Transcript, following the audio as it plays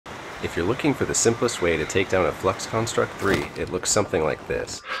If you're looking for the simplest way to take down a Flux Construct 3, it looks something like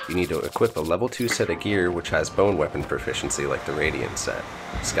this. You need to equip a level 2 set of gear which has bone weapon proficiency like the Radiant set,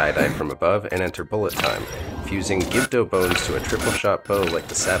 skydive from above, and enter bullet time. Fusing Gibdo bones to a triple shot bow like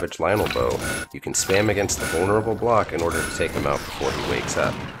the Savage Lionel bow, you can spam against the vulnerable block in order to take him out before he wakes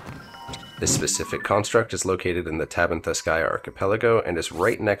up. This specific construct is located in the Tabantha Sky Archipelago and is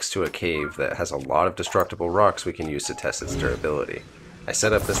right next to a cave that has a lot of destructible rocks we can use to test its durability. I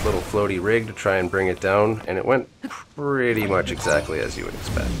set up this little floaty rig to try and bring it down, and it went pretty much exactly as you would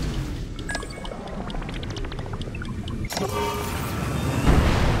expect.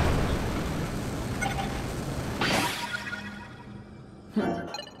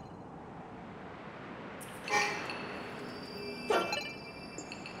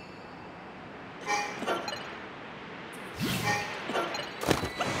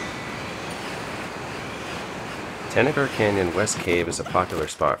 Tanagar Canyon West Cave is a popular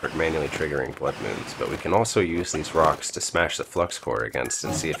spot for manually triggering blood moons, but we can also use these rocks to smash the flux core against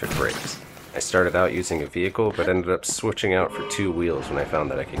and see if it breaks. I started out using a vehicle, but ended up switching out for 2 wheels when I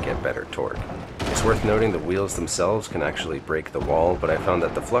found that I could get better torque. It's worth noting the wheels themselves can actually break the wall, but I found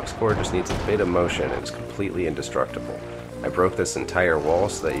that the flux core just needs a bit of motion and is completely indestructible. I broke this entire wall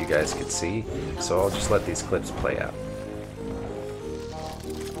so that you guys could see, so I'll just let these clips play out.